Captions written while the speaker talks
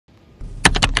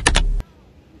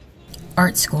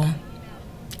Art school.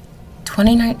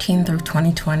 2019 through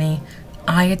 2020,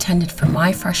 I attended for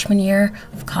my freshman year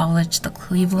of college the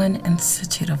Cleveland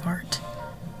Institute of Art.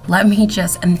 Let me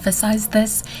just emphasize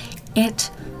this, it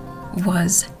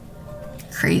was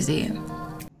crazy.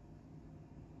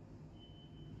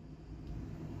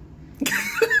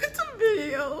 It's a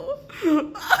video.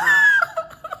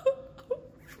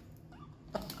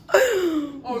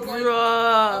 I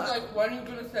was like, when are you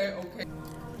gonna say okay?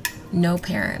 No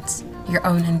parents, your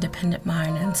own independent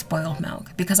mind, and spoiled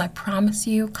milk, because I promise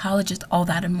you, college is all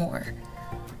that and more.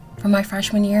 For my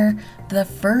freshman year, the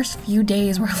first few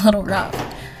days were a little rough.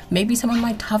 Maybe some of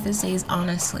my toughest days,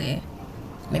 honestly.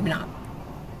 Maybe not.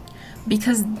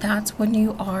 Because that's when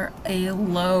you are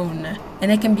alone,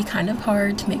 and it can be kind of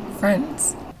hard to make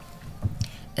friends.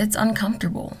 It's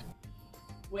uncomfortable.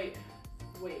 Wait.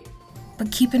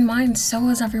 But keep in mind, so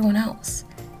is everyone else.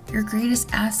 Your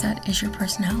greatest asset is your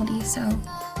personality, so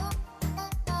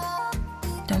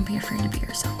don't be afraid to be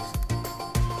yourself.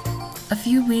 A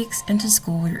few weeks into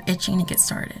school, you're itching to get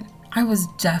started. I was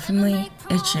definitely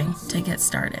itching to get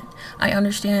started. I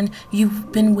understand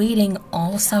you've been waiting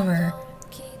all summer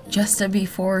just to be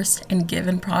forced and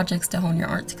given projects to hone your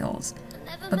art skills.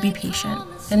 But be patient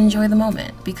and enjoy the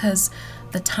moment, because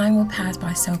the time will pass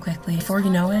by so quickly. Before you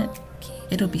know it,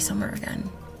 it'll be summer again.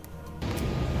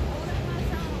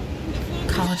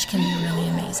 College can be really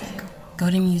amazing. Go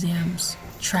to museums,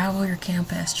 travel your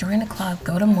campus, join a club,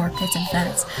 go to markets,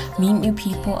 events, meet new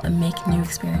people, and make new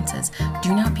experiences.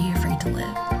 Do not be afraid to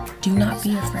live. Do not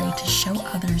be afraid to show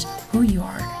others who you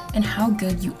are and how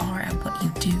good you are at what you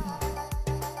do.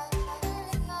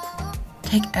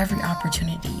 Take every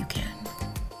opportunity you can.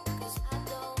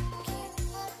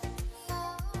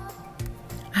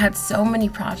 I had so many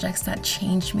projects that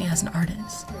changed me as an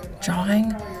artist.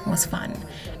 Drawing was fun,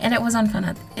 and it was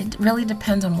unfun. It really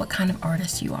depends on what kind of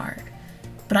artist you are.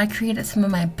 But I created some of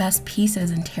my best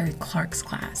pieces in Terry Clark's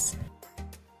class.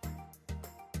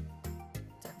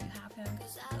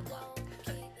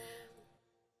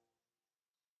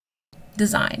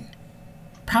 Design.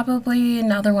 Probably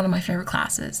another one of my favorite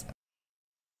classes.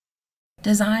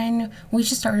 Design, we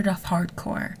just started off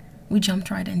hardcore. We jumped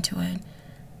right into it.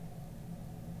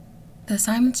 The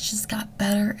assignments just got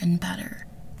better and better.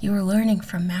 You are learning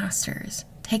from masters.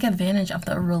 Take advantage of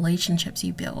the relationships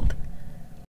you build.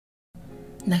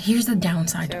 Now here's the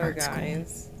downside to art school.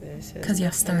 Because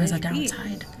yes, there is a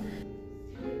downside.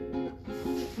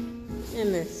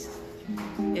 And this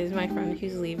is my friend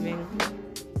who's leaving.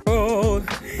 Oh,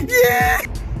 yeah!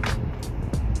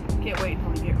 Can't wait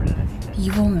until we get rid of this.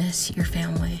 You will miss your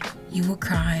family. You will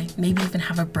cry, maybe even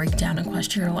have a breakdown and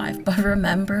question your life. But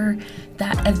remember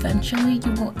that eventually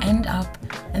you will end up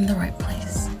in the right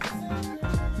place.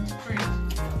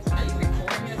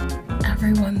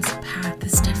 Everyone's path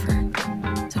is different.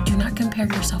 So do not compare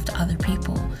yourself to other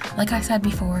people. Like I said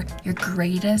before, your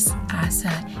greatest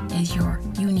asset is your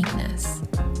uniqueness,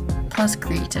 plus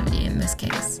creativity in this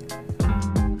case.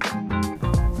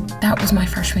 That was my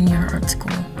freshman year of art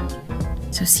school.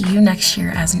 So see you next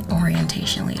year as an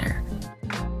orientation leader.